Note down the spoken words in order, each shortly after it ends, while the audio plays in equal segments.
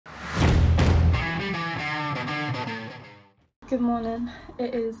Good morning.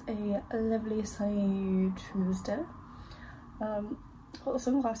 It is a lovely sunny Tuesday. Got the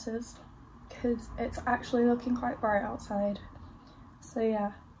sunglasses because it's actually looking quite bright outside. So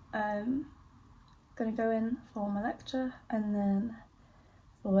yeah, gonna go in for my lecture and then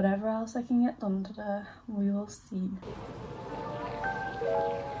for whatever else I can get done today, we will see.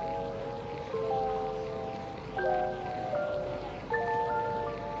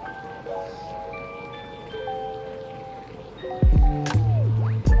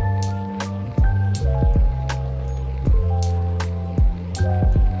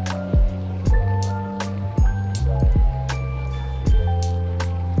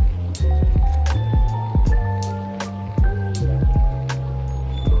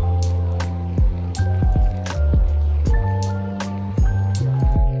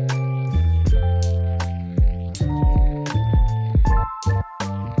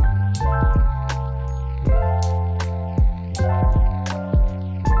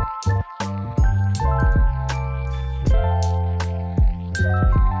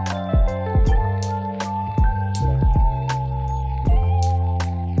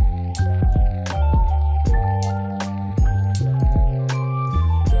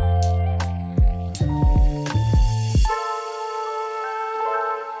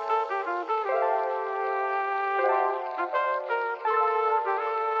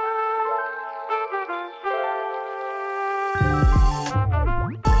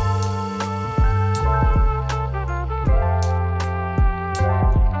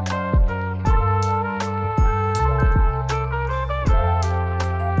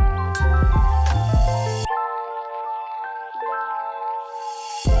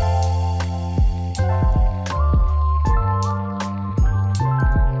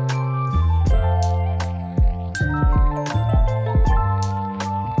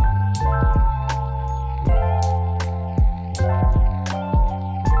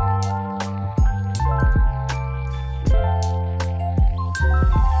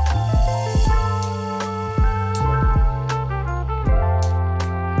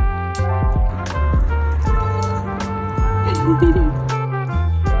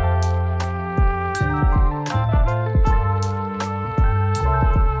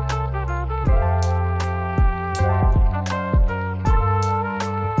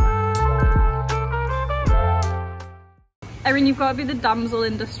 Erin, you've got to be the damsel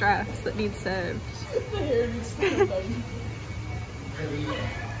in distress that needs served. The hair needs to be done.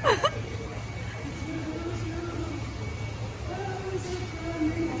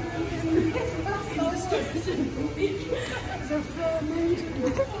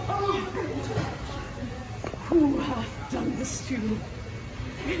 Who hath done this to you?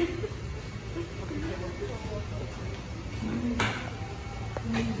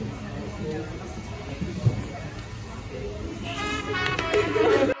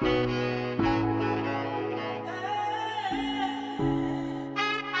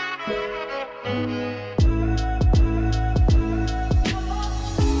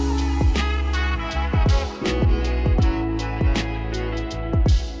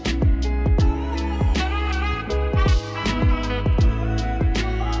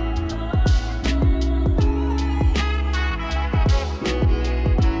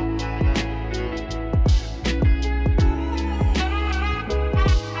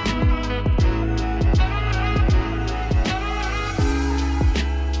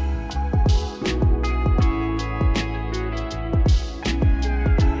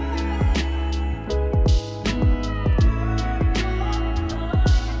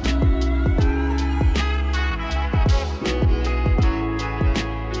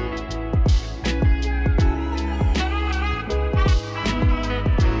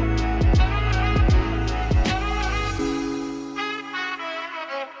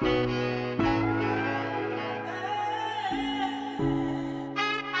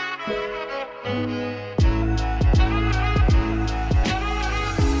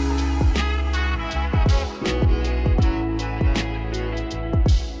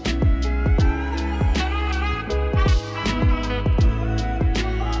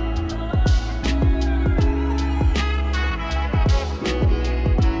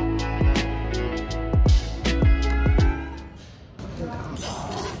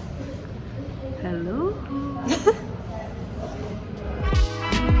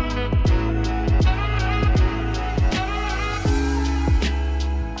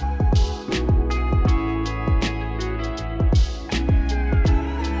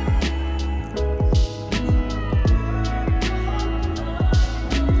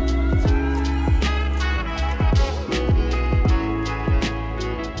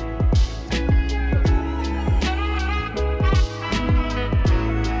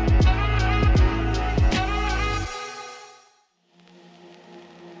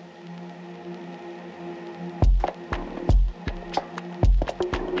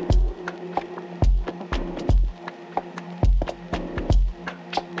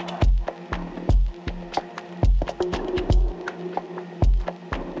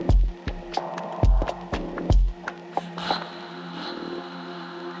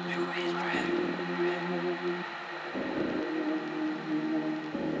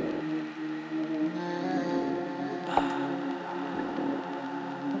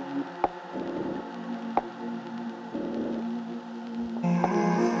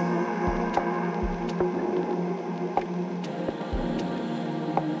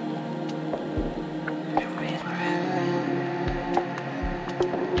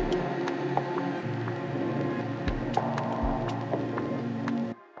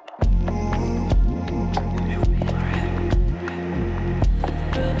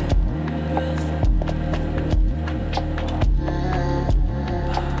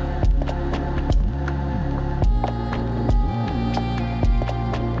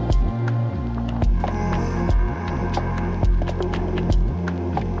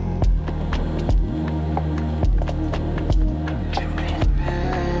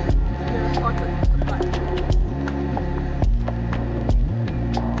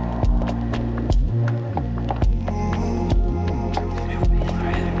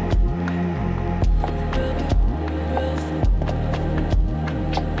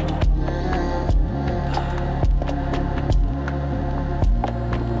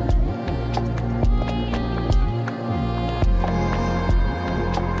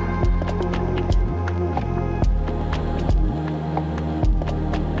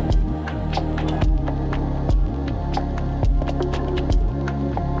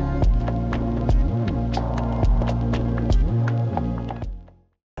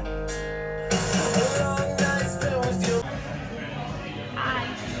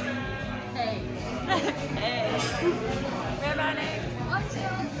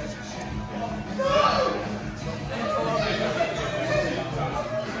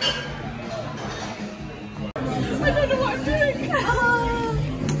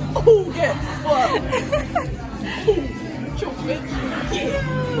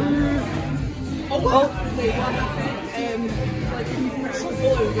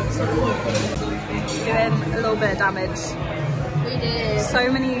 Doing a little bit of damage. We did.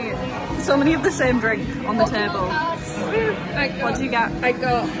 So many of the same drink on the table. What do you get? I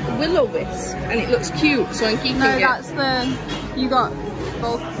got Will-O-Wisp and it looks cute, so I'm keeping it. No, that's the, you got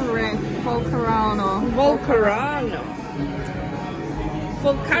Volcarano.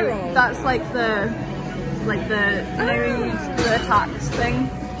 That's like the attacks thing.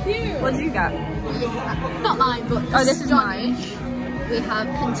 Cute. What do you get? Not mine, but oh, this is mine. We have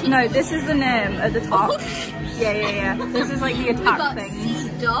continued. No, this is the name at the top. Yeah. This is like the attack thing.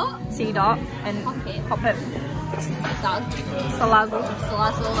 C dot and pop it. Salazzle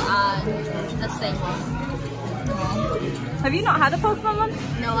and the same one. Have you not had a Pokemon one?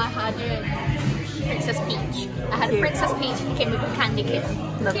 No, I had a Princess Peach. I had a Princess Peach and it came with a candy kitten.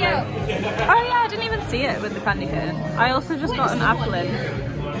 Lovely. Oh yeah, I didn't even see it with the candy kitten. I also just got an Applin.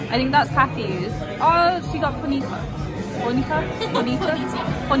 I think that's Kathy's. Oh, she got Bonita. Bonita?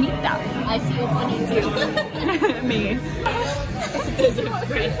 I feel bonita. Me. Is it a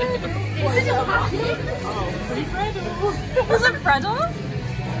Kathy? Was it Fredo?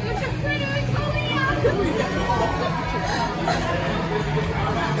 It's a Fredo,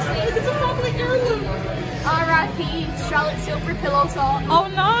 it's a family heirloom. R.I.P. Charlotte Tilbury pillow talk. Oh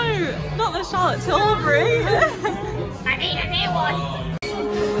no, not the Charlotte Tilbury. I need a new one.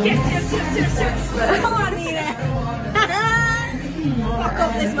 Yes. Come on, Nina. Fuck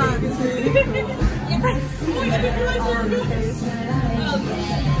up this man.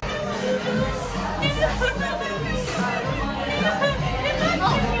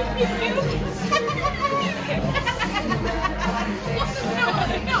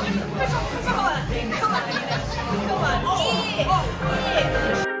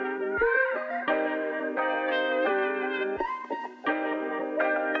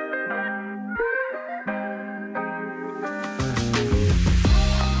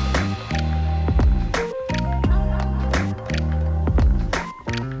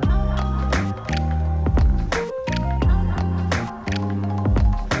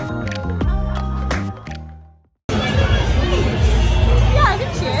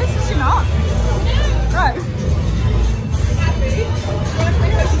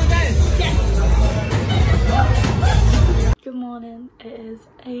 It is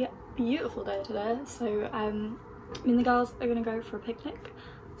a beautiful day today, so me and the girls are gonna go for a picnic.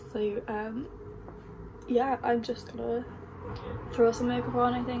 So yeah, I'm just gonna throw some makeup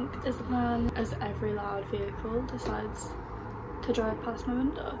on, I think is the plan, as every loud vehicle decides to drive past my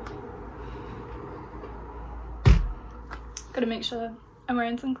window. Gotta make sure I'm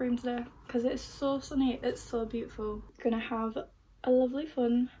wearing sun cream today because it's so sunny, it's so beautiful. Gonna have a lovely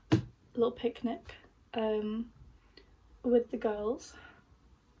fun little picnic with the girls.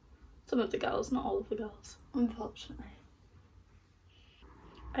 Some of the girls, not all of the girls, unfortunately.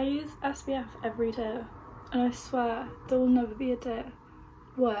 I use SPF every day and I swear there will never be a day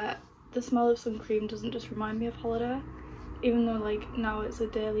where the smell of sun cream doesn't just remind me of holiday, even though like now it's a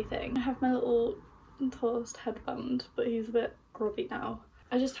daily thing. I have my little toast headband, but he's a bit grubby now.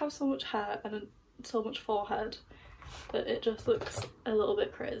 I just have so much hair and so much forehead that it just looks a little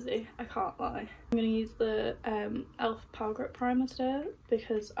bit crazy, I can't lie. I'm going to use the e.l.f. Power Grip Primer today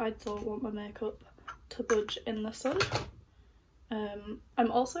because I don't want my makeup to budge in the sun.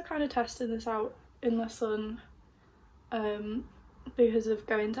 I'm also kind of testing this out in the sun because of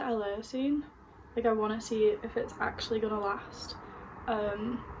going to LA soon. Like I want to see if it's actually going to last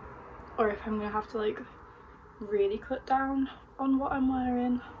or if I'm going to have to like really cut down on what I'm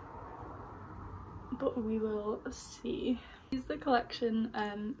wearing. But we will see. Use the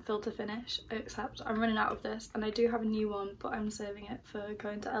collection filter finish, except I'm running out of this and I do have a new one, but I'm saving it for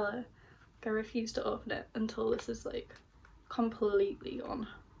going to LA. I refuse to open it until this is like completely gone,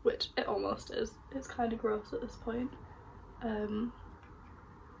 which it almost is. It's kind of gross at this point,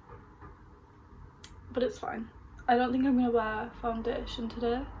 but it's fine. I don't think I'm going to wear foundation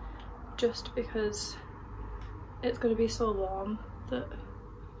today just because it's going to be so warm that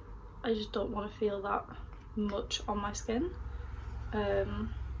I just don't want to feel that much on my skin.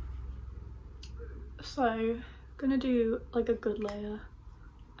 So I'm gonna do like a good layer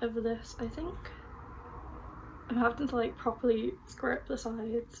over this, I think. I'm having to like properly scrape the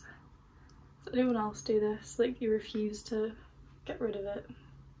sides. Does anyone else do this? Like you refuse to get rid of it,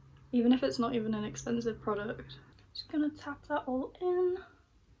 even if it's not even an expensive product. Just gonna tap that all in.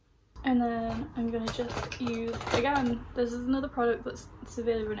 And then I'm going to just use, again, this is another product that's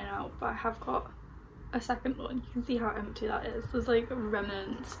severely running out, but I have got a second one. You can see how empty that is. There's like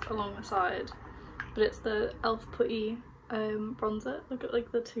remnants along the side, but it's the e.l.f. Putty bronzer. Look at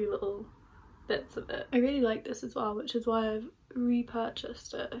like the two little bits of it. I really like this as well, which is why I've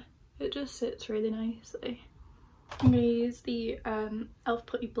repurchased it. It just sits really nicely. I'm going to use the e.l.f.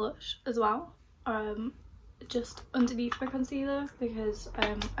 Putty Blush as well, just underneath my concealer, because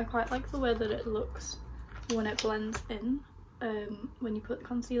I quite like the way that it looks when it blends in, when you put the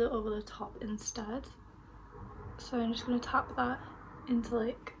concealer over the top instead. So I'm just going to tap that into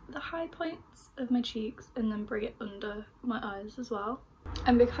like the high points of my cheeks and then bring it under my eyes as well.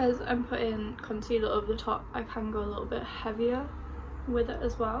 And because I'm putting concealer over the top, I can go a little bit heavier with it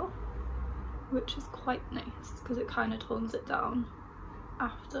as well, which is quite nice because it kind of tones it down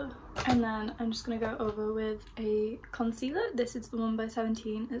after. And then I'm just going to go over with a concealer. This is the one by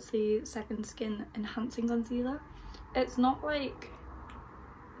 17. It's the Second Skin Enhancing Concealer. It's not like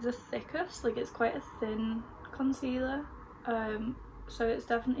the thickest, like it's quite a thin concealer, so it's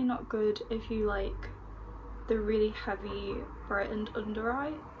definitely not good if you like the really heavy brightened under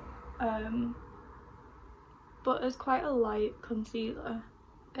eye, but it's quite a light concealer.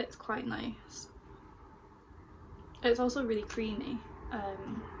 It's quite nice. It's also really creamy,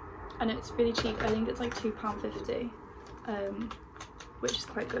 and it's really cheap. I think it's like £2.50, which is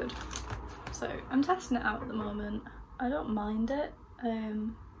quite good. So I'm testing it out at the moment. I don't mind it.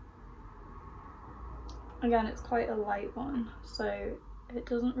 Again, it's quite a light one, so it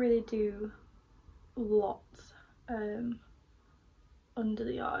doesn't really do lots under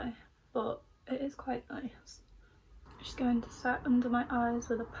the eye, but it is quite nice. I'm just going to set under my eyes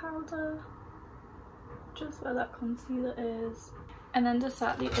with a powder, just where that concealer is. And then to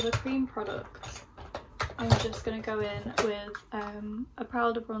set the other cream products, I'm just going to go in with a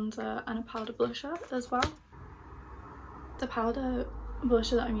powder bronzer and a powder blusher as well. The powder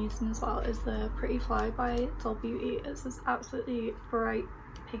blusher that I'm using as well is the Pretty Fly by Doll Beauty. It's this absolutely bright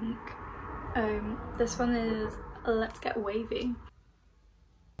pink. This one is Let's Get Wavy.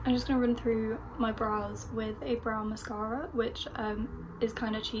 I'm just going to run through my brows with a brow mascara, which is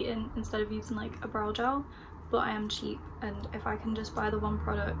kind of cheating instead of using like a brow gel, but I am cheap, and if I can just buy the one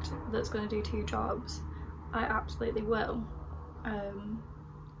product that's going to do two jobs, I absolutely will.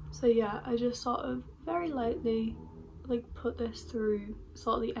 So yeah, I just sort of very lightly like put this through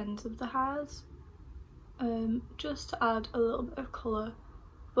sort of the ends of the hairs, just to add a little bit of colour,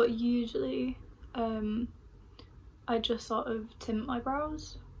 but usually I just sort of tint my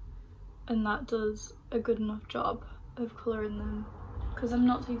brows, and that does a good enough job of colouring them, because I'm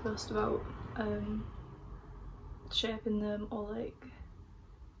not too fussed about shaping them or like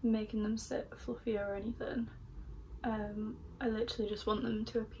making them sit fluffier or anything. I literally just want them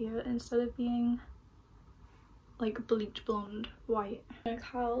to appear, instead of being like bleach blonde white. I'm gonna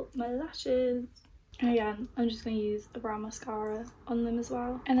curl my lashes, and again I'm just going to use a brown mascara on them as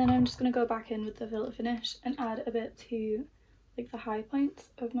well, and then I'm just going to go back in with the Filter Finish and add a bit to like the high points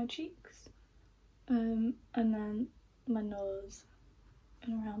of my cheeks, and then my nose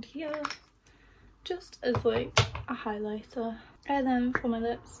and around here, just as like a highlighter. And then for my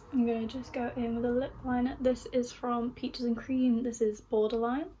lips, I'm going to just go in with a lip liner. This is from Peaches and Cream. This is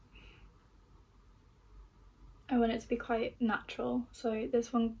Borderline. I want it to be quite natural, so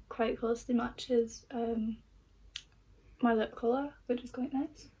this one quite closely matches my lip colour, which is quite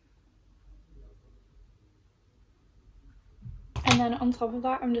nice. And then on top of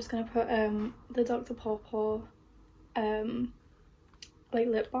that, I'm just going to put the Dr. Pawpaw like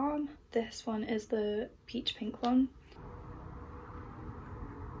lip balm. This one is the peach pink one.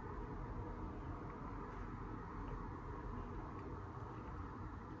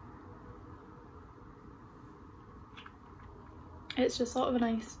 It's just sort of a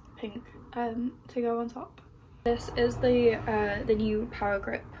nice pink to go on top. This is the new Power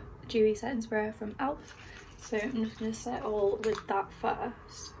Grip Dewy Setting Spray from e.l.f. So I'm just going to settle with that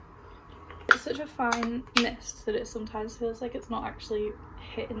first. It's such a fine mist that it sometimes feels like it's not actually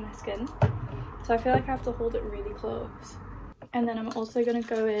hitting my skin. So I feel like I have to hold it really close. And then I'm also going to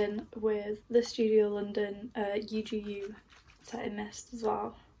go in with the Studio London UGU Setting Mist as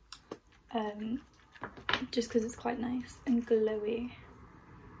well. Just because it's quite nice and glowy.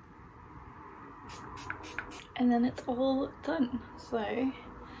 And then it's all done, so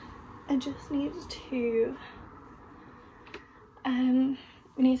I just need to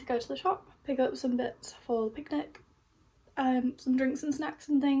we need to go to the shop, pick up some bits for the picnic, some drinks and snacks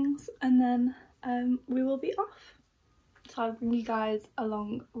and things, and then we will be off. So I'll bring you guys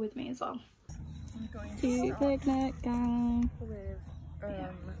along with me as well. I'm going to picnic gang with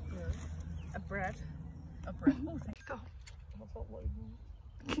a bread. Oh, thank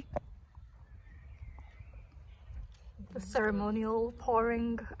you. The ceremonial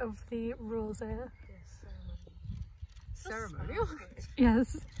pouring of the rosé. ceremonial.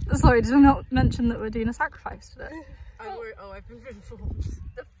 Yes. Sorry, did I not mention that we're doing a sacrifice today? I've been informed.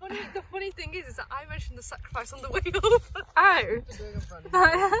 The funny thing is that I mentioned the sacrifice on the way up. Oh.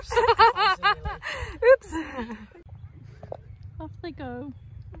 Oops. Off they go.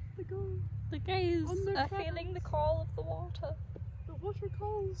 Off they go. The gays are feeling the call of the water. The water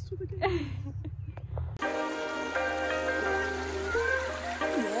calls to the gays.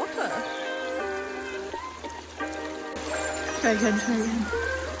 Water. Try again, try again.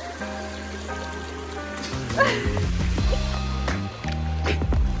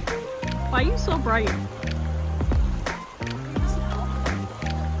 Why are you so bright?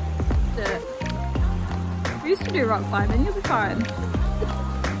 We used to do rock climbing, you'll be fine.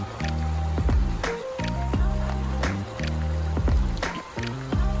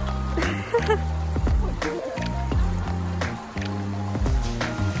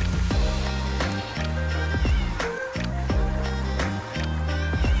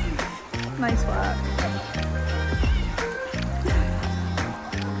 Nice work.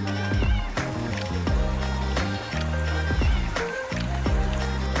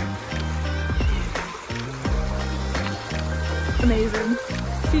 Amazing.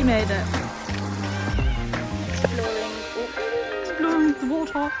 She made it. Exploring the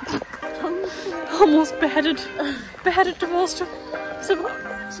water. Almost beheaded. Beheaded, divorced. Survived?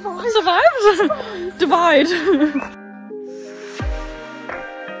 Divide.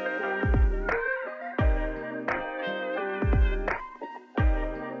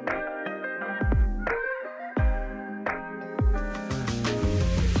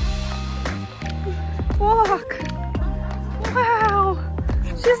 Walk! Wow!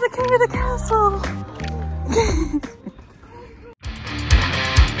 She's the king of the castle!